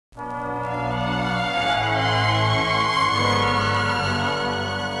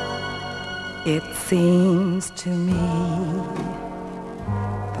It seems to me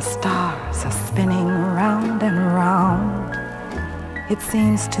the stars are spinning round and round. It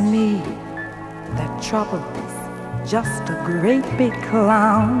seems to me that trouble's just a great big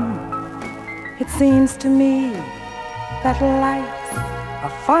clown. It seems to me that life's a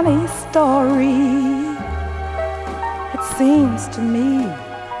funny story. It seems to me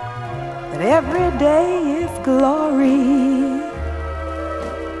that every day is glory.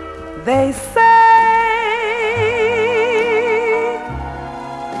 They say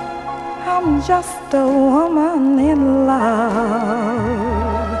I'm just a woman in love,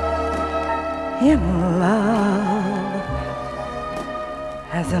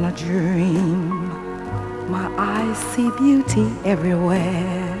 as in a dream. My eyes see beauty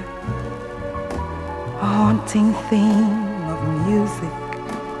everywhere, a haunting theme of music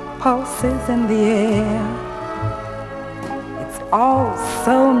pulses in the air. It's all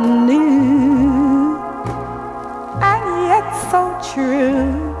so new and yet so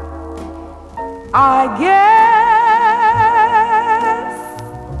true. I guess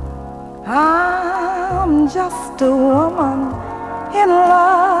I'm just a woman in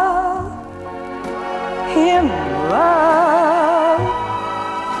love, in love.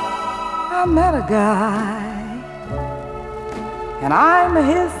 I met a guy and I'm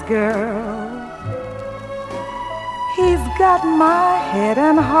his girl. He's got my head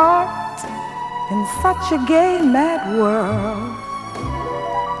and heart in such a gay, mad world.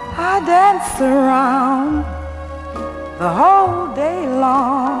 I dance around the whole day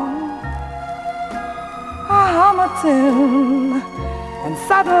long. I hum a tune and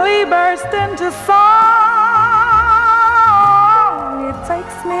suddenly burst into song. He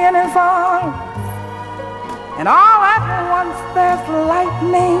takes me in his arms, and all at once there's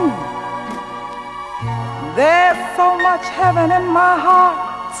lightning. There's so much heaven in my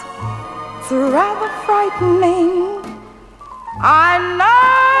heart, it's rather frightening. I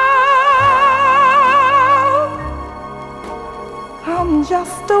know I'm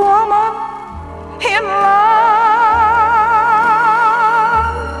just a woman in love.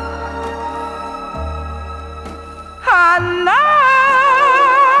 I know